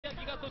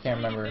Can't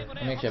remember.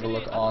 Let me actually have a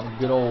look on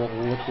good old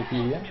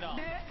Wikipedia.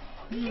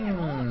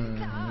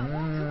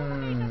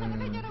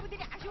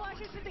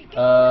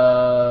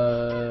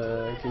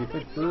 Okay, you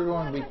put Brutal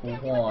on week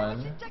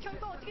 1.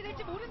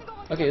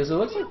 Okay, so it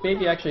looks like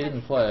Baby actually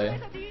didn't play.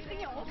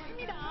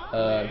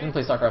 Didn't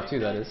play StarCraft 2,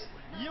 that is.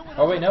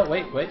 Oh wait, no,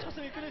 wait.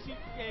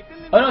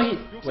 Oh no,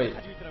 wait.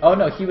 Oh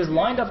no, he was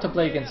lined up to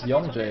play against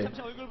Youngjae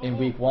in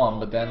week 1,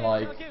 but then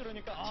like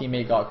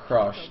teammate got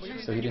crushed,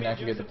 so he didn't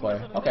actually get to play.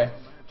 Okay.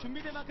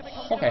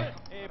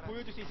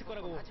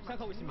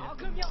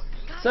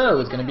 So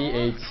it's gonna be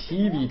a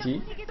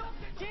TBT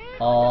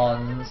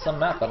on some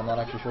map that I'm not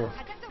actually sure.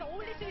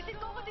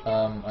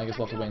 I guess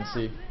we'll have to wait and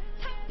see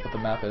what the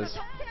map is.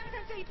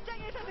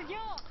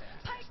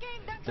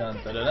 Dun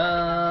dun dun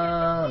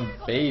dun,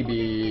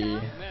 baby.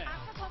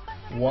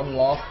 One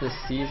loss this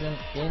season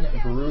in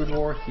Brood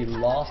War. He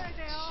lost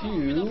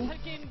to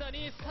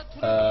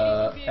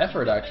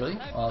Effort actually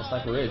on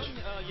Sniper Ridge.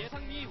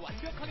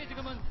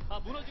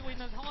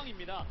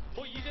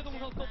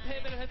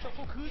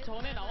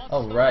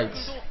 Oh right.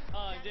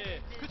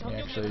 Let me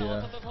actually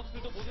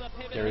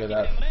get rid of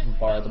that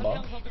bar at the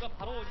bottom.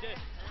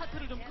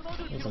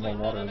 Need some more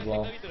water as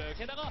well.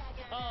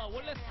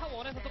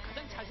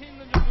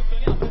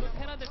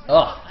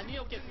 Oh,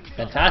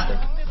 fantastic.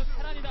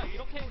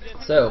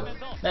 So,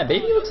 man,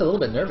 Baby looks a little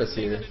bit nervous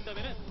here.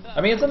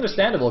 I mean, it's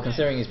understandable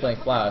considering he's playing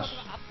Flash.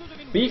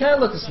 But he kind of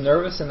looks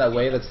nervous in that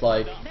way that's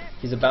like,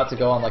 he's about to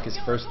go on like his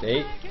first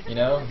date, you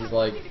know? He's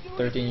like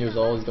 13 years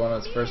old, he's going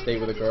on his first date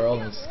with a girl,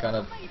 and he's just kind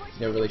of,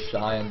 you know, really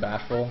shy and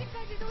bashful.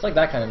 It's like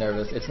that kind of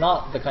nervous. It's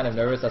not the kind of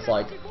nervous that's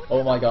like,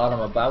 oh my god,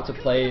 I'm about to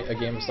play a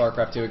game of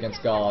StarCraft 2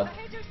 against God.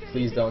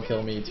 Please don't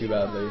kill me too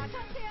badly.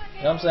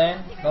 You know what I'm saying?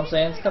 You know what I'm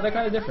saying? They're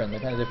kind of different. They're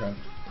kind of different.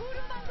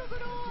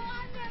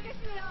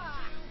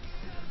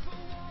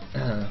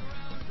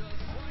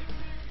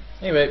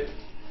 Anyway,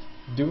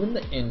 doing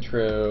the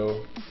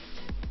intro.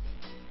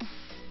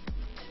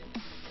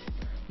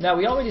 Now,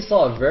 we already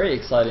saw a very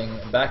exciting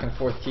back and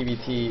forth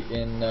TBT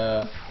in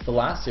the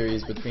last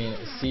series between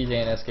CJ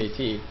and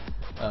SKT.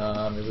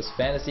 It was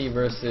Fantasy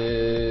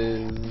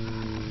versus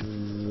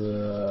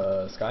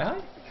Sky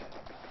High?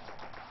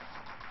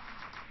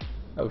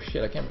 Oh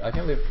shit, I can't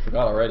believe I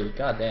forgot already.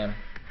 God damn.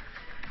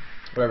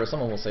 Whatever,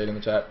 someone will say it in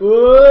the chat.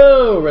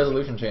 Whoa!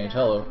 Resolution change,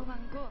 hello.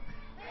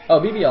 Oh,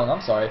 BB Young,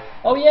 I'm sorry.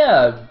 Oh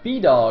yeah,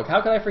 B-Dog,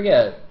 how could I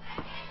forget?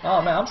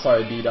 Oh man, I'm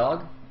sorry,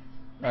 B-Dog.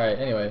 Alright,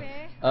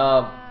 anyway.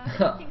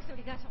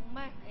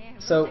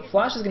 So,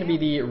 Flash is going to be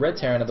the red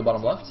Terran at the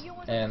bottom left,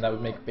 and that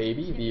would make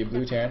Baby the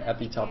blue Terran at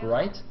the top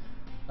right.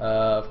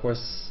 Of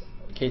course,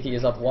 KT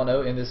is up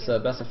 1-0 in this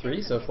best of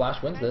 3, so if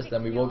Flash wins this,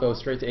 then we will go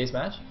straight to ace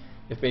match.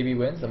 If Baby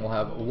wins, then we'll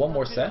have one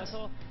more set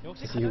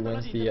to see who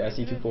wins the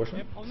SE2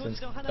 portion,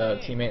 since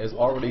teammate has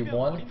already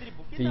won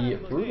the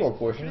Brutal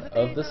portion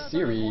of the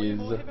series.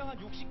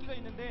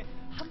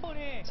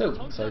 So,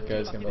 looks like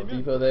guys can build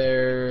depot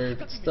there.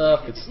 Good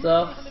stuff, good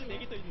stuff.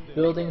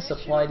 Building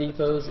supply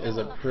depots is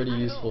a pretty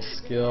useful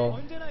skill.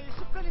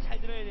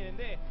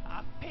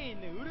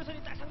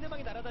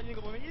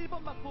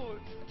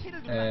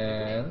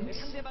 And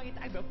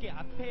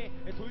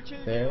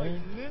there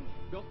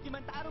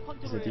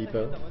is a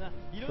depot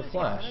for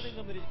Flash.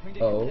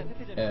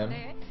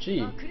 OMG.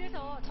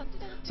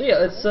 So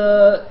yeah,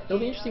 it'll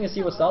be interesting to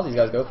see what styles these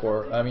guys go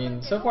for. I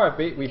mean, so far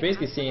we've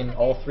basically seen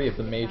all three of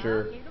the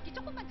major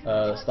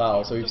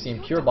styles. So we've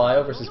seen pure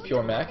bio versus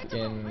pure mech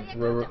in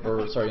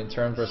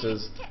turn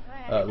versus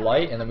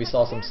light, and then we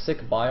saw some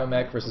sick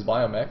biomech versus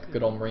biomech,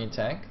 good old marine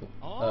tank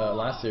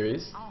last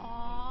series.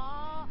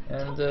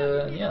 And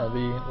yeah,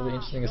 it'll be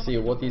interesting to see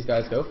what these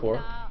guys go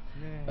for.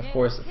 Of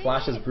course,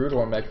 Flash's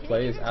Broodor mech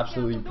play is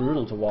absolutely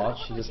brutal to watch.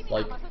 He just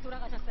like,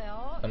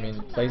 I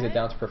mean, plays it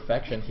down to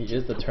perfection. He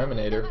is the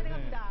Terminator.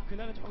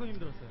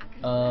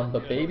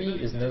 But Baby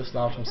is no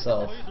slouch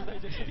himself.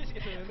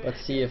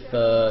 Let's see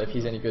if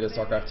he's any good at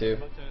StarCraft 2.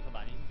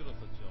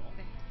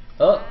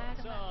 Oh,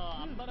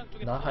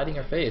 not hiding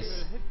her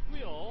face.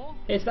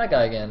 Hey, it's that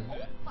guy again.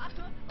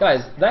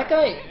 Guys, that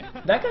guy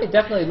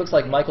definitely looks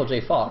like Michael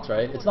J. Fox,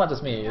 right? It's not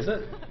just me, is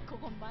it?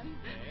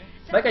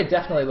 That guy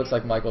definitely looks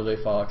like Michael J.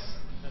 Fox.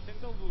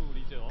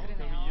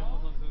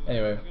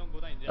 Anyway,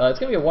 it's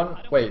gonna be a one.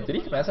 Wait, did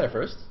he command center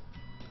first?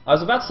 I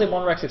was about to say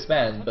one Rex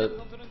expand, but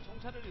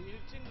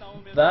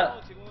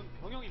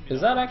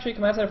is that actually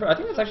command center first? I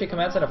think it's actually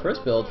command center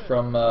first build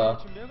from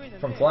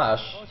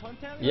Flash.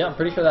 Yeah, I'm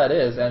pretty sure that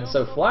is. And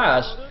so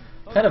Flash,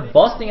 kind of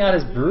busting out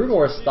his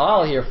Broodor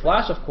style here.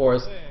 Flash, of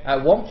course,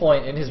 at one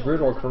point in his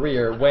Broodor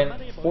career went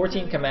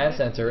 14 command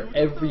center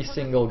every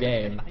single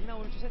game.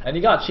 And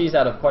he got cheesed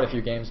out of quite a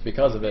few games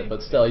because of it,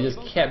 but still, he just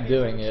kept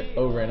doing it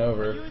over and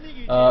over.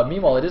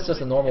 Meanwhile, it is just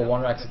a normal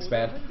 1-Rex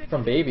expand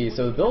from Baby,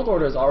 so the build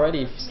order is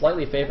already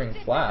slightly favoring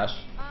Flash.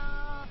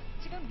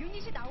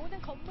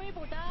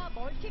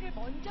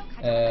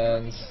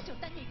 And,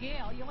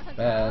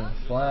 man,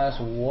 Flash,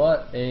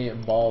 what a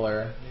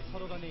baller.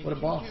 What a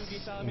boss.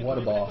 What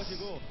a boss.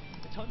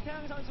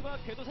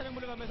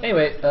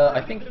 Anyway,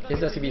 I think his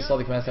SCB saw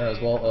the command center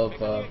as well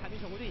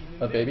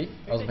of Baby.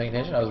 I wasn't paying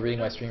attention. I was reading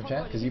my stream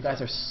chat because you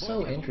guys are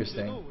so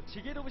interesting.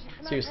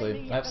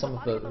 Seriously, I have some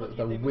of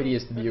the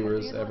wittiest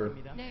viewers ever.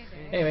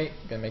 Anyway,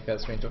 gonna make that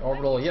stream to an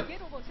orbital. Yep.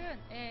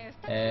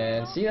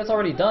 And see, that's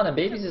already done, and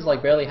Baby's is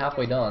like barely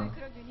halfway done.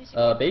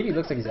 Baby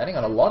looks like he's adding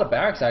on a lot of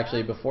barracks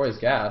actually before his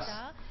gas.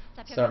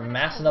 Start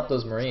massing up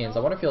those Marines.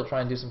 I wonder if he'll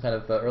try and do some kind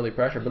of early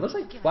pressure, but it looks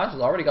like Flash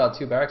has already got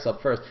 2 barracks up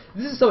first.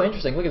 This is so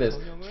interesting. Look at this.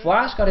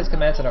 Flash got his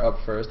command center up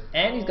first,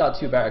 and he's got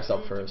 2 barracks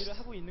up first.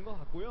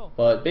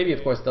 But Baby,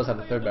 of course, does have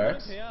the 3rd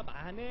barracks.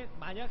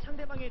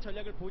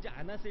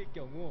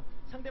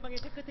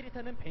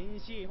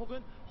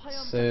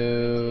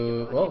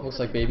 So, well, it looks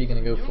like Baby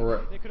gonna go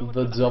for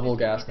the double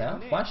gas now.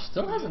 Flash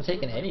still hasn't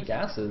taken any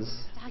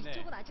gases.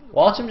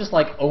 Watch him just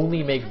like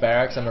only make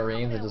barracks and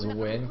Marines and just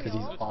win because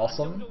he's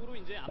awesome.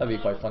 That'd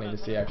be quite funny to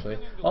see, actually.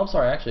 Oh, I'm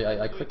sorry, actually,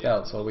 I clicked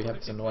out, so we have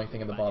this annoying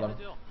thing at the bottom,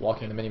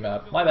 blocking the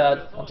minimap. My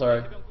bad, I'm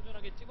sorry.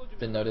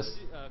 Didn't notice.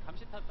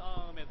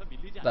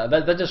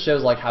 That just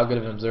shows like how good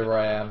of an observer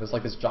I am. There's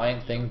like this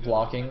giant thing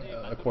blocking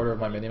a quarter of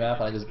my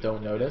minimap, and I just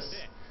don't notice.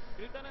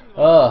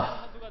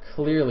 Ugh,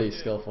 clearly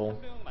skillful.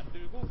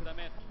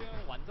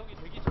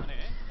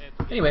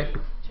 Anyway.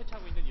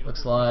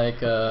 Looks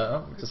like,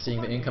 just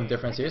seeing the income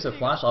difference here. So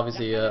Flash,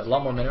 obviously a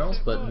lot more minerals,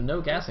 but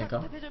no gas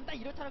income.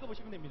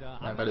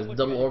 I've got his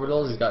double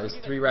orbitals, he's got his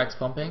 3 racks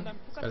pumping,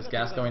 he's got his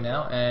gas going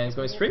now, and he's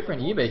going straight for an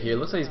eBay here.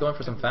 Looks like he's going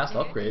for some fast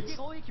upgrades.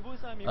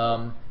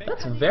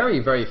 That's very,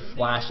 very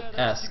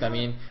Flash-esque. I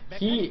mean,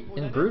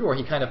 in Brood War,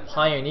 he kind of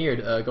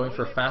pioneered going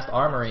for fast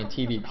armory in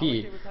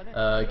TVP,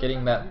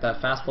 getting that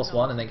fast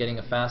 +1 and then getting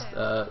a fast,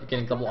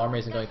 getting double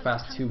armories and going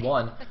fast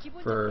 2-1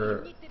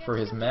 for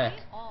his mech.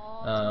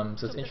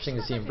 So it's interesting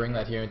to see him bring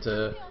that here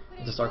into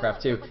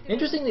StarCraft 2.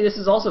 Interestingly, this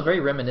is also very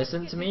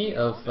reminiscent to me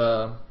of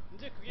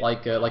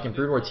like in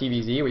Brood War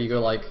TVZ, where you go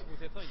like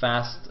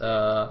fast,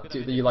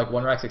 you like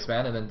 1 racks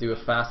expand and then do a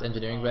fast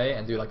engineering bay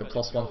and do like a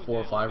 +1 4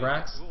 or 5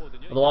 racks.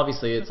 Although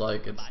obviously it's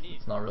like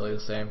it's not really the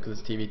same because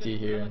it's TVT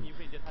here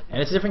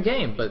and it's a different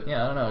game. But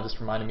yeah, I don't know, it just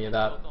reminded me of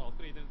that.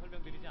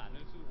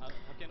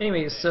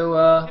 Anyway, so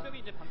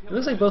it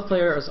looks like both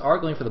players are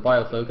going for the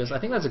bio focus. I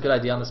think that's a good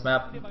idea on this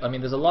map. I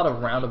mean, there's a lot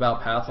of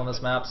roundabout paths on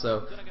this map,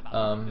 so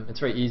it's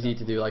very easy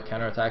to do like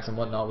counterattacks and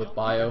whatnot with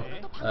bio.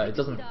 It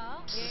doesn't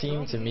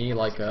seem to me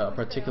like a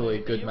particularly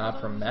good map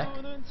for mech.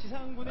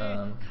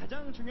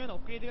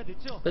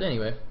 But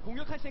anyway,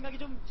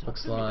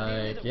 looks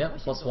like, yeah,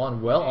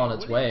 +1 well on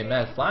its way.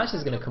 Man, Flash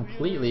is going to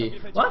completely...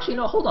 Well, actually,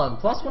 no, hold on.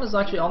 +1 is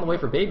actually on the way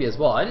for Baby as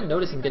well. I didn't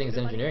notice him getting his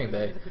engineering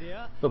bay.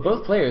 But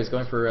both players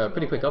going for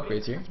pretty quick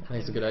upgrades here. I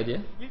think it's a good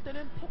idea.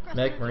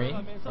 Medic,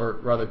 Marine, or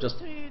rather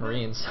just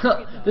Marines.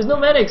 There's no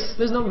medics!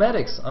 There's no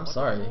medics! I'm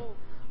sorry.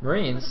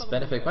 Marines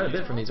benefit quite a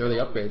bit from these early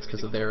upgrades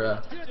because of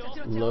their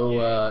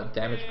low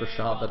damage per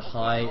shot but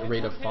high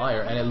rate of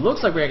fire. And it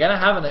looks like we're going to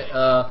have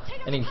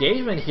an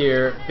engagement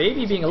here.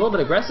 Baby being a little bit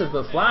aggressive,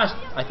 but Flash,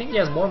 I think he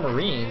has more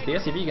Marines. The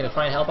SCV going to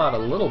try and help out a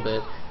little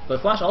bit,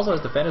 but Flash also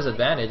has Defender's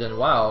advantage, and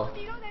wow,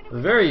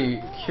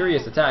 very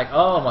curious attack.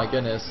 Oh my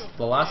goodness,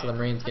 the last of the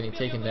Marines getting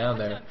taken down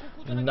there.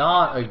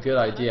 Not a good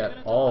idea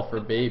at all for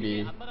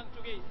Baby.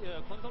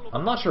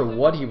 I'm not sure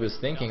what he was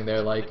thinking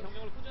there, like...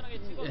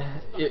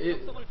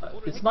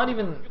 It's not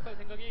even,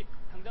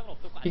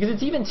 because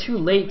it's even too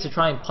late to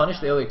try and punish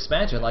the early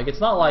expansion. Like,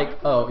 it's not like,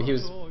 oh, he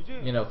was,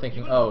 you know,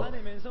 thinking, oh,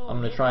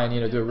 I'm gonna try and, you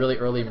know, do a really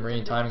early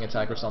Marine timing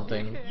attack or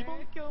something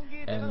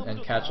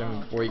and catch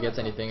him before he gets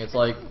anything. It's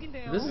like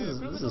this is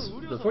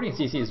the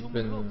 14cc has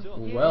been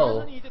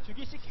well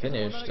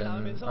finished,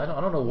 and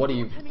I don't know what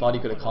he thought he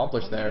could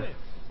accomplish there.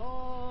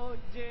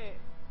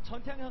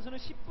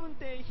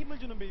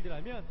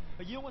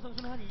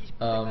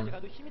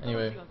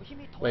 Anyway,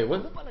 wait,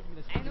 what?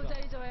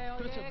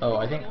 Oh,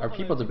 I think, are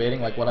people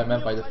debating like what I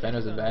meant by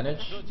Defender's advantage?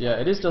 Yeah,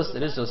 it is just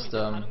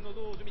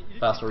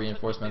faster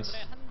reinforcements.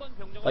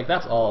 Like,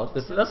 that's all.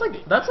 That's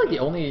like the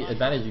only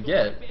advantage you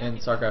get in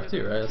StarCraft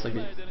 2, right? It's like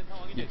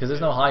because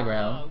there's no high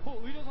ground,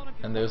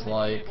 and there's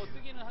like,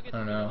 I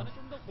don't know,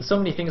 there's so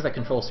many things that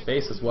control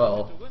space as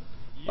well,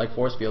 like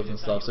force fields and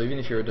stuff. So even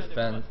if you're the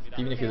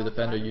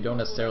defender, you don't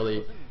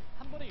necessarily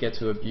get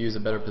to abuse a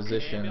better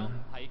position.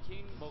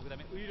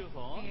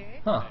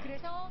 Huh.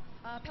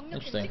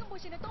 Interesting.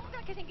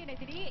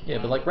 Yeah,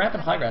 but like ramp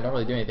and high ground don't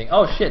really do anything.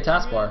 Oh shit,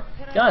 taskbar.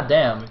 God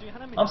damn.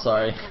 I'm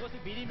sorry.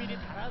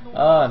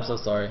 I'm so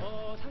sorry.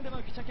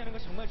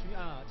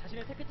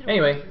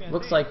 Anyway,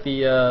 looks like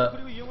the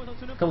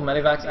couple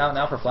medivacs out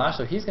now for Flash,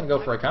 so he's gonna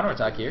go for a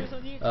counterattack here.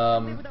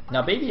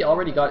 Now Baby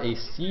already got a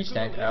siege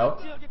tank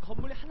out,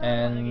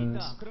 and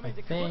I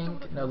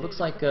think no, it looks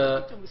like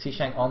siege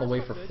tank on the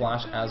way for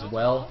Flash as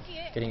well,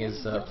 getting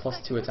his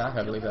 +2 attack,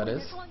 I believe that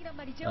is.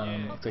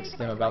 Looks like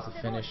Slim about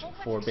to finish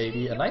for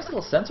Baby. A nice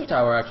little sensor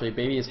tower actually.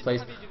 Baby is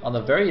placed on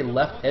the very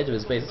left edge of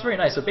his base. It's very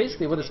nice. So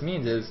basically, what this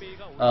means is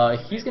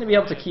he's going to be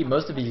able to keep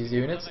most of these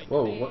units.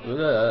 Whoa!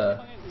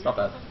 Stop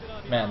that.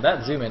 Man,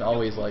 that zoom in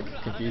always like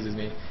confuses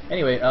me.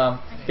 Anyway,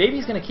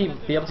 Baby's gonna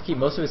be able to keep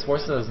most of his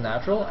forces as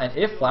natural, and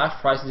if Flash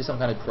tries to do some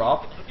kind of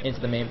drop into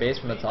the main base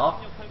from the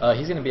top,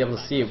 he's gonna be able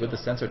to see it with the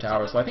sensor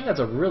tower. So I think that's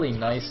a really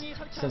nice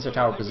sensor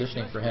tower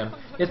positioning for him.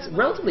 It's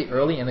relatively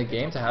early in the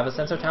game to have a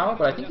sensor tower,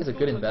 but I think it's a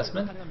good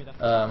investment.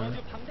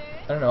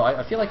 I don't know.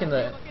 I feel like in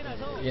the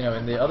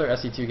in the other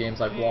SE2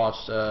 games I've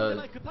watched,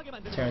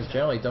 Terrans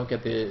generally don't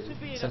get the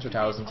sensor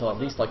towers until at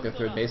least like their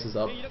third base is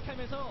up.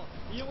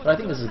 But I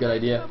think this is a good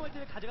idea.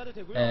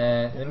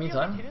 And in the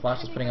meantime,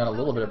 Flash is putting on a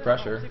little bit of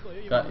pressure.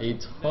 Got a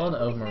ton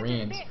of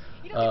Marines.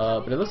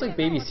 But it looks like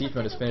Baby's siege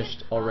mode is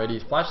finished already.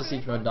 Flash's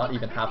siege mode not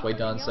even halfway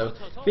done, so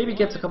if Baby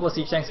gets a couple of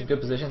siege tanks in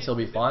good positions, he'll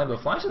be fine. But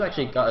Flash has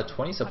actually got a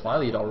 20 supply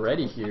lead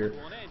already here.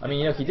 I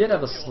mean, he did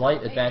have a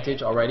slight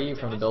advantage already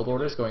from the build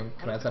orders going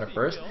command center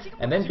first,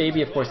 and then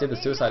Baby, of course, did the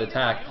suicide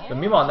attack. But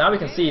meanwhile, now we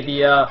can see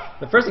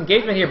the first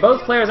engagement here.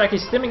 Both players actually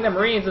stimming their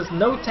Marines as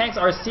no tanks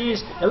are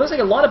sieged. It looks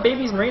like a lot of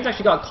Baby's Marines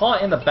actually got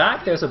caught in the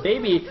back there, so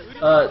Baby,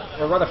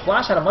 or rather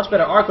Flash, had a much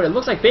better arc. But it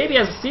looks like Baby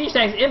has siege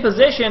tanks in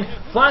position.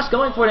 Flash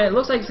going for it, and it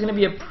looks like it's going to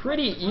be a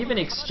pretty even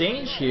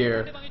exchange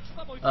here.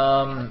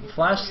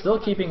 Flash still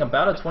keeping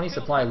about a 20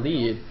 supply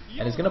lead,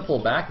 and is going to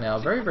pull back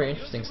now. Very, very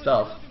interesting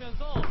stuff.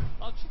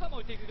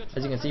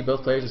 As you can see,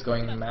 both players just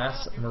going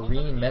mass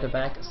Marine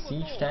medevac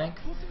siege tank.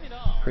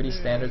 Pretty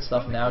standard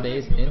stuff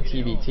nowadays in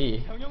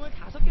TVT.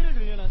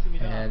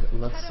 And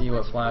let's see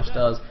what Flash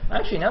does.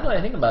 Actually, now that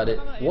I think about it,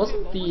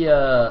 wasn't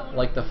the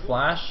like the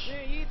Flash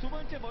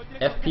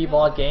FP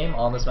VOD game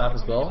on this map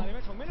as well?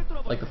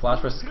 Like the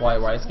Flash vs. Quiet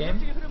Rice game?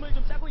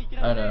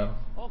 I don't know.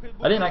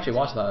 I didn't actually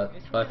watch that,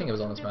 but I think it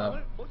was on this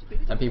map.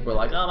 And people were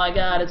like, "Oh my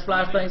god, it's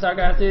Flash playing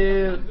StarCraft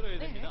 2!"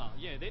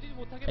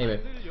 Anyway,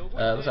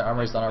 looks like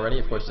armor is done already.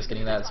 Of course, just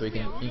getting that so he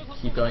can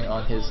keep going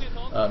on his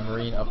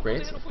Marine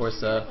upgrades. Of course,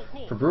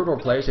 for Brutal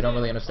players who don't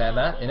really understand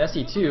that, in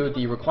SE2,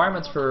 the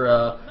requirements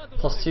for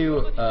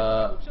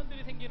 +2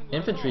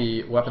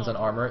 infantry weapons and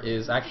armor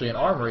is actually an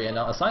armory and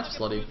not a science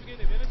facility.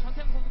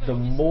 The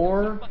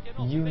more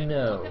you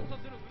know.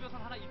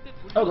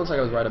 Oh, it looks like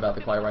I was right about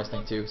the Quiet Rice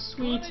thing too.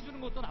 Sweet!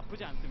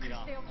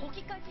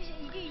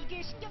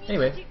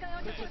 Anyway,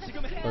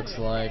 looks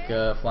like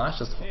Flash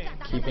just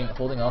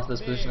holding on to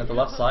this position at the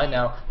left side.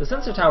 Now, the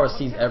sensor tower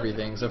sees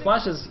everything, so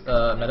Flash's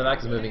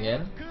medevac is moving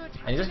in,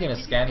 and he's just going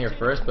to scan here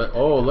first, but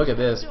oh, look at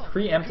this.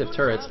 Preemptive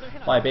turrets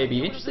by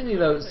Baby. Interestingly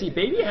though, see,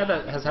 Baby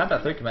has had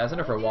that third command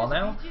center for a while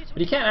now,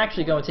 but he can't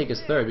actually go and take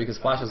his third because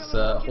Flash is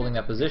holding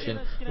that position,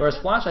 whereas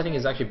Flash, I think,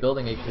 is actually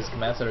building his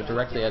command center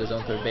directly at his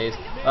own third base.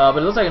 But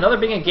it looks like another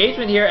big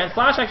engagement here, and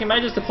Flash actually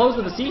manages to close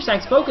with the siege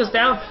tanks. Focus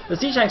down the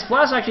siege tanks.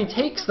 Flash actually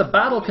takes the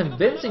battle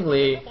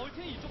convincingly.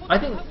 I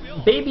think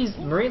Baby's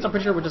Marines, I'm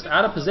pretty sure, were just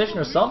out of position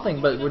or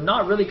something, but were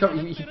not really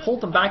covering. He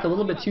pulled them back a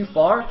little bit too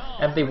far,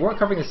 and they weren't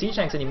covering the siege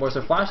tanks anymore,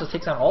 so Flash just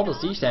takes down all those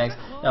siege tanks.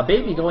 Now,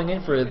 Baby going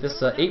in for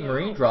this 8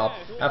 Marine drop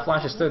at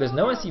Flash's third. There's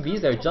no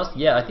SCVs there just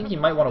yet. I think he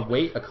might want to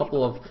wait a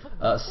couple of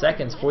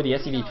seconds for the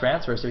SCV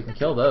transfer so he can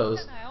kill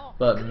those.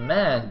 But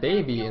man,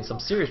 Baby in some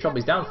serious trouble.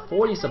 He's down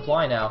 40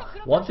 supply now.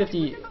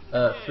 150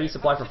 free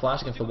supply for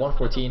Flash against the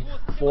 114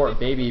 for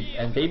Baby.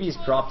 And Baby's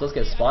drop does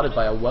get spotted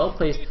by a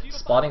well-placed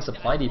spotting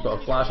supply depot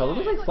of Flash. Although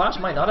it looks like Flash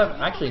might not have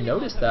actually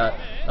noticed that.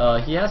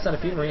 He has sent a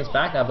few Marines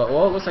back now, but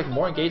oh, it looks like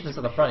more engagements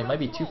at the front. He might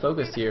be too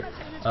focused here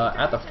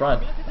at the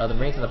front. The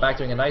Marines in the back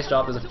doing a nice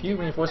job. There's a few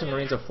reinforcing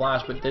Marines of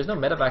Flash, but there's no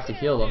medevacs to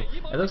heal them.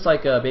 It looks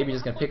like Baby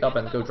just going to pick up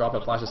and go drop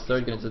at Flash's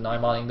third, going to deny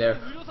modding there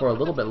for a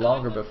little bit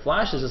longer, but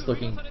Flash is just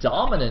looking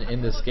dominant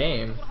in this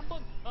game.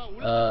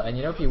 And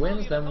you know, if he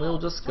wins, then we'll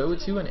just go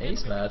to an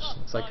ace match.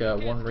 It's like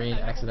one Marine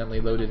accidentally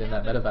loaded in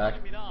that medevac.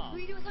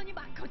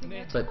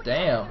 But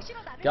damn,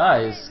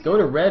 guys, go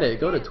to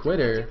Reddit, go to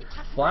Twitter.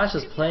 Flash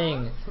is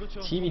playing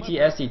TVT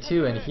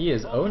SE2 and he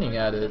is owning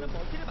at it.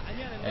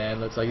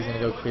 And looks like he's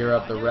going to go clear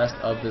up the rest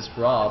of this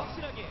drop.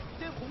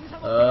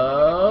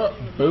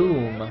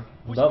 Boom.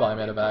 Bye-bye,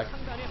 medevac.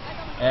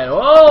 And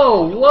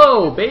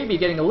whoa, Baby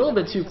getting a little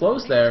bit too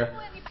close there.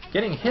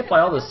 Getting hit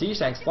by all the siege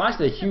tanks. Flash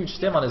did a huge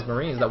stim on his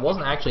Marines. That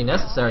wasn't actually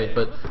necessary,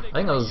 but I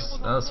think that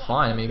was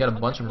fine. I mean, he got a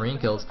bunch of Marine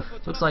kills.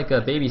 Looks like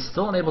Baby's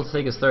still unable to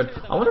take his third.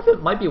 I wonder if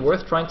it might be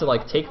worth trying to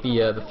like take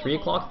the 3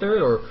 o'clock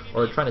third, or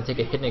trying to take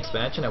a hidden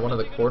expansion at one of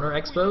the corner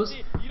expos,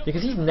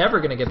 because he's never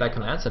gonna get that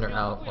command center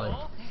out. Like,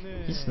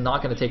 he's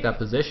not going to take that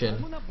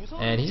position,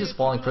 and he's just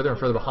falling further and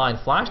further behind.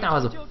 Flash now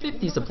has a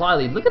 50 supply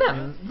lead. Look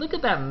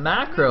at that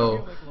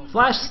macro.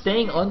 Flash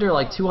staying under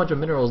like 200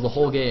 minerals the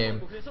whole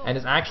game, and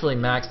is actually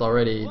maxed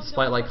already,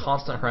 despite like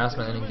constant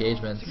harassment and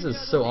engagement. This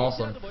is so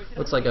awesome.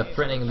 Looks like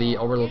threatening the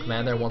orbital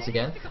command there once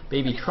again.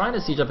 Baby trying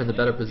to siege up into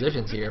better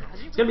positions here.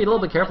 He's going to be a little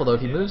bit careful though.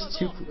 If he moves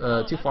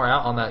too far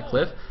out on that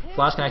cliff,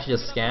 Flash can actually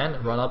just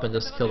scan, run up, and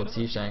just kill the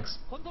siege tanks.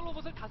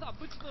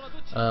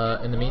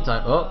 In the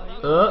meantime,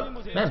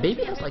 man,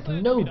 Baby has like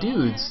no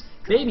dudes.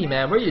 Baby,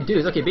 man, where are your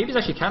dudes? Okay, Baby's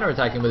actually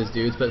counterattacking with his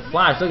dudes, but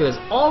Flash, look at this,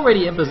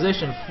 already in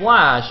position.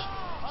 Flash,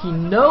 he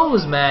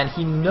knows, man,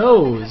 he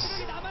knows.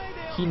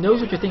 He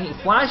knows what you're thinking.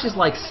 Flash is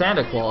like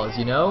Santa Claus,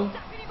 you know?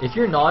 If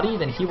you're naughty,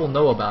 then he will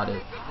know about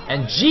it.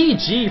 And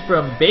GG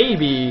from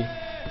Baby.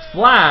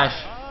 Flash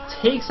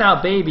takes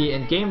out Baby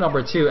in game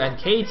number 2, and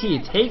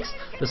KT takes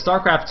the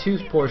StarCraft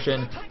 2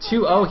 portion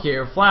 2-0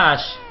 here. Flash,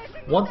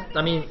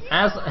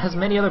 as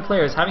many other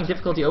players, having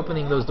difficulty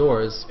opening those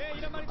doors.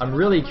 I'm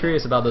really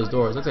curious about those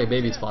doors. Looks like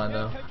Baby's fine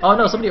though. Oh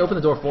no, somebody opened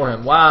the door for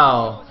him.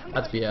 Wow,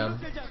 that's BM.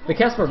 The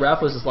Casper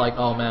ref was just like,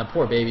 oh man,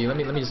 poor Baby. Let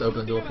me just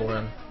open the door for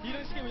him.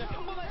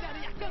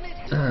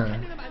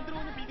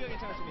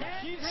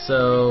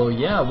 So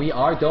yeah, we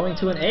are going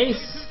to an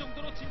ace.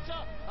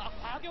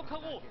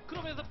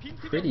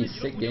 Pretty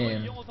sick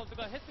game.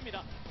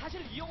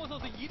 사실 이영호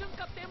선수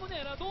이름값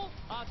때문에라도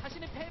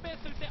자신이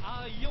패배했을 때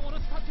이영호는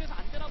스타트에서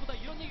안 되나보다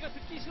이런 얘기가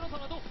듣기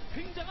싫어서라도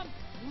굉장한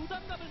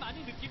부담감을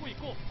많이 느끼고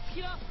있고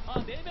피라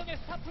 4명의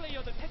스타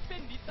플레이어들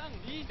택벤, 리땅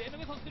이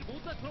 4명의 선수들이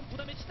모두 다 그런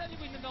부담에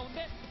시달리고 있는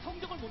가운데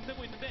성적을 못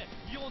내고 있는데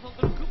이영호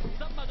선수는 그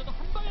부담마저도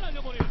한 방에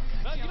날려버릴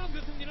이런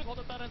그 승리를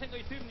거뒀다는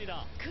생각이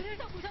듭니다.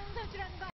 그래서 무서운 선수라는 거